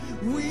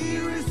We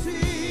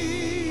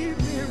receive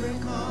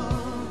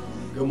miracles.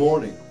 Good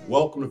morning.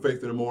 Welcome to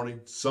Faith in the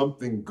Morning.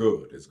 Something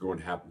good is going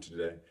to happen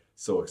today,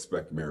 so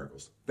expect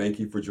miracles. Thank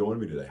you for joining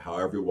me today.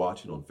 However you're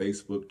watching on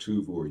Facebook,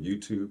 Tubi, or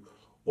YouTube,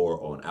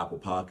 or on Apple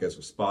Podcasts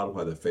or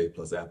Spotify, the Faith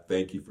Plus app,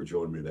 thank you for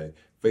joining me today.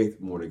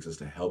 Faith Mornings is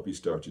to help you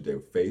start your day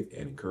with faith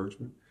and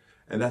encouragement.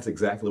 And that's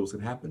exactly what's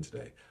going to happen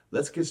today.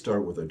 Let's get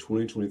started with our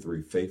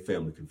 2023 Faith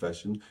Family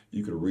Confession.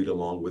 You can read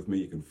along with me.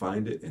 You can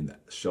find it in the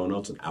show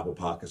notes on Apple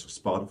Podcasts or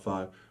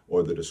Spotify,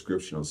 or the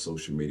description on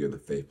social media, the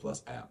Faith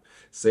Plus app.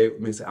 Say it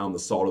with me. Say, I'm the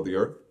salt of the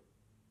earth.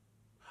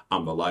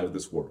 I'm the light of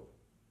this world.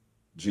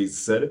 Jesus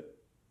said it,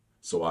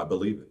 so I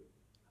believe it.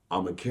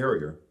 I'm a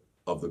carrier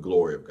of the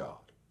glory of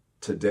God.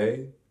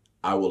 Today,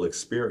 I will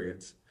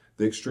experience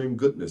the extreme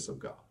goodness of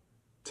God.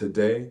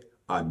 Today,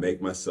 I make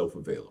myself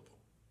available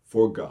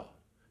for God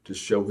to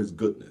show his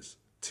goodness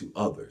to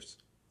others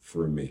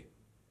through me.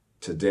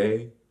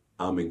 Today,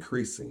 I'm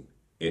increasing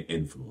in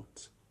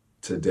influence.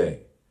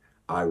 Today,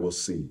 I will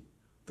see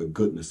the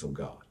goodness of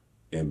God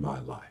in my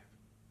life.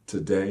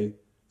 Today,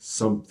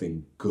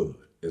 something good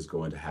is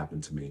going to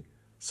happen to me,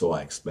 so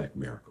I expect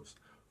miracles.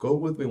 Go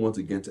with me once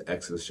again to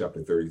Exodus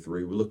chapter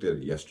 33. We looked at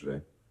it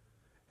yesterday.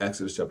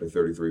 Exodus chapter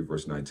 33,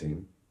 verse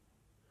 19.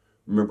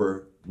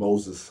 Remember,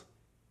 Moses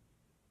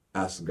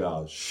asked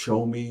God,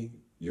 show me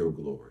your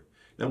glory.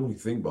 Now, when you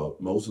think about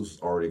it, Moses was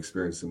already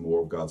experiencing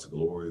more of God's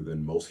glory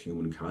than most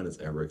humankind has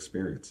ever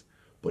experienced,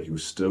 but he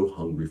was still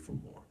hungry for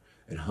more.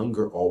 And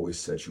hunger always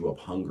sets you up.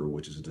 Hunger,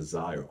 which is a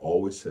desire,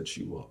 always sets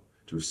you up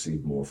to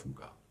receive more from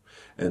God.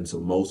 And so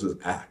Moses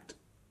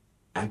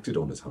acted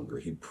on his hunger.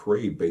 He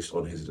prayed based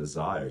on his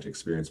desire to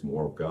experience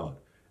more of God,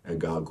 and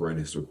God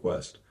granted his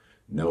request.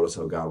 Notice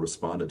how God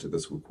responded to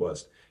this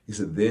request.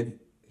 Then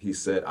he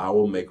said, I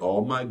will make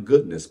all my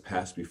goodness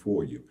pass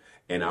before you,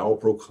 and I will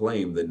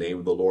proclaim the name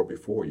of the Lord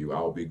before you. I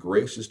will be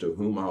gracious to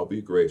whom I will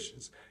be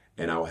gracious,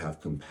 and I will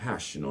have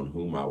compassion on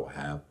whom I will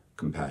have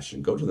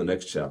compassion. Go to the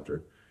next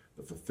chapter,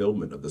 the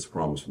fulfillment of this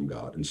promise from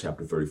God in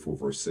chapter 34,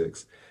 verse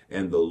 6.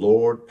 And the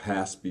Lord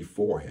passed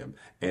before him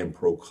and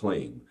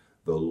proclaimed,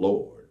 the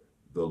Lord,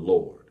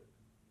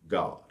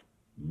 God,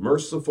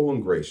 merciful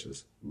and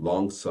gracious,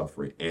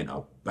 long-suffering, and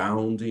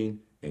abounding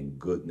in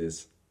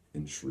goodness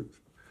and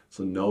truth.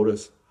 So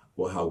notice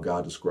how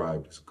God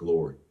described his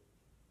glory.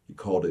 He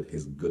called it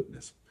his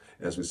goodness.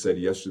 As we said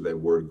yesterday, that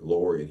word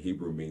glory in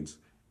Hebrew means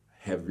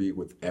heavy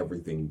with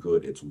everything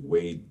good. It's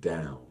weighed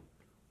down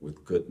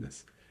with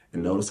goodness.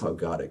 And notice how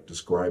God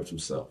describes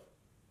himself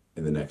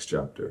in the next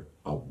chapter,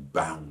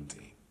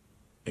 abounding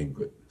in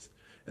goodness.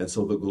 And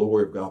so the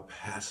glory of God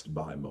passed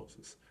by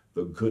Moses.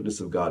 The goodness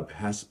of God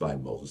passed by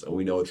Moses, and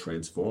we know it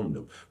transformed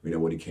him. We know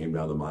when he came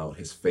down the mile,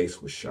 his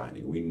face was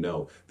shining. We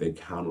know the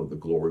encounter with the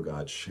glory of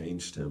God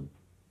changed him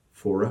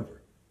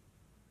forever.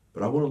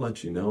 But I want to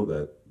let you know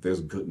that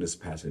there's goodness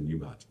passing you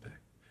by today.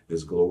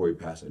 There's glory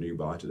passing you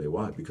by today.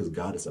 Why? Because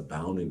God is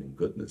abounding in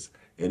goodness,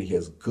 and he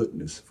has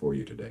goodness for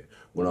you today.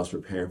 When I was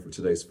preparing for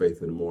today's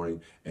Faith in the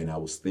Morning, and I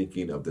was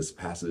thinking of this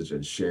passage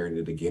and sharing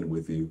it again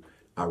with you,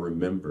 I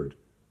remembered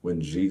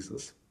when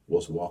Jesus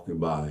was walking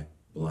by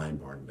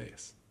blind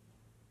Bartimaeus.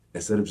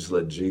 Instead of just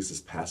let Jesus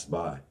pass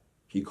by,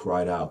 he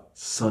cried out,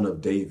 Son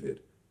of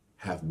David,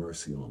 have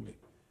mercy on me.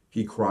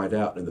 He cried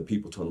out, and the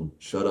people told him,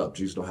 shut up,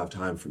 Jesus don't have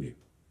time for you.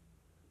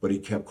 But he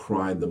kept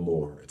crying the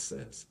more, it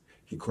says.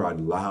 He cried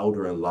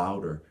louder and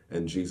louder,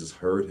 and Jesus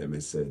heard him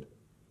and said,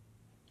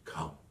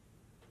 come.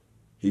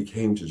 He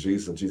came to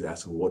Jesus, and Jesus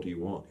asked him, what do you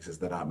want? He says,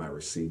 that I might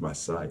receive my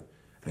sight.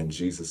 And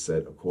Jesus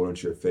said, according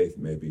to your faith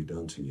may be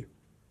done to you.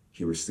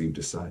 He received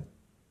his sight.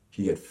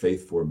 He had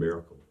faith for a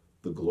miracle.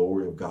 The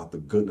glory of God, the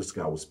goodness of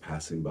God was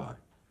passing by.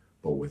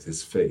 But with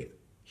his faith,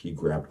 he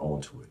grabbed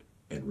onto it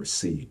and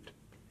received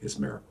his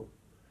miracle.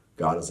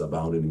 God is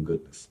abounding in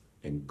goodness,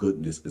 and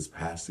goodness is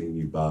passing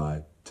you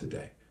by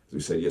today. As we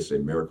said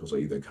yesterday, miracles are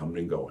either coming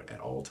and going at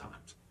all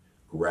times.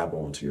 Grab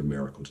onto your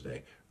miracle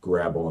today.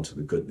 Grab onto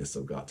the goodness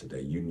of God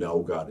today. You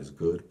know God is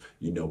good.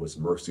 You know his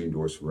mercy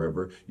endures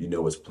forever. You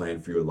know his plan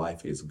for your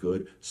life is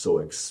good. So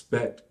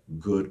expect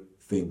good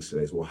things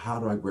today. So, well, how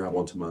do I grab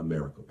onto my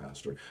miracle,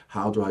 Pastor?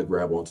 How do I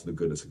grab onto the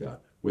goodness of God?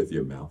 With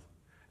your mouth.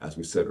 As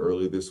we said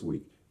earlier this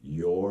week,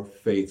 your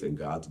faith in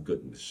God's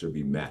goodness should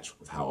be matched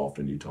with how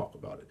often you talk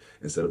about it.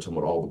 Instead of talking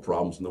about all the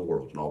problems in the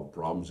world and all the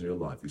problems in your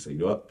life, you say, you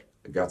know what?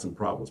 I got some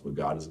problems, but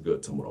God is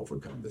good. So I'm going to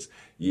overcome this.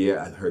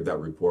 Yeah, I heard that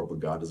report, but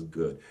God is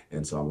good.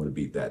 And so I'm going to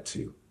beat that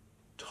too.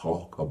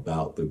 Talk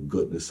about the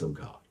goodness of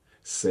God.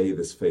 Say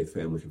this Faith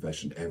Family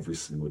Confession every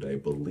single day.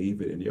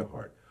 Believe it in your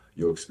heart.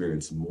 You'll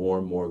experience more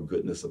and more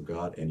goodness of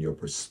God, and your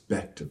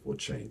perspective will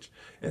change.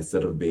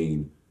 Instead of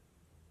being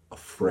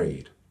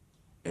afraid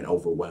and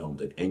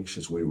overwhelmed and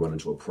anxious when you run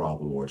into a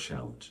problem or a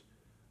challenge,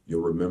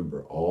 you'll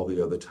remember all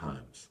the other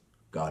times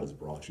God has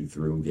brought you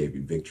through and gave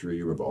you victory.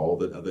 You remember all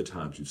the other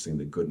times you've seen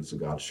the goodness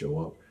of God show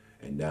up,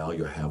 and now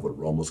you'll have what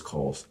Romans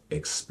calls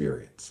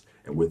experience.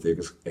 And with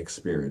the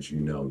experience, you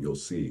know you'll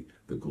see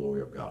the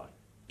glory of God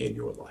in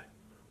your life.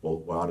 Well,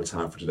 we're out of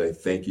time for today.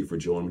 Thank you for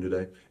joining me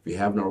today. If you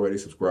haven't already,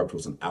 subscribe to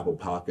us on Apple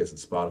Podcasts and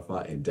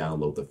Spotify, and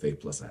download the Faith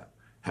Plus app.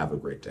 Have a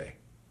great day.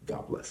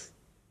 God bless.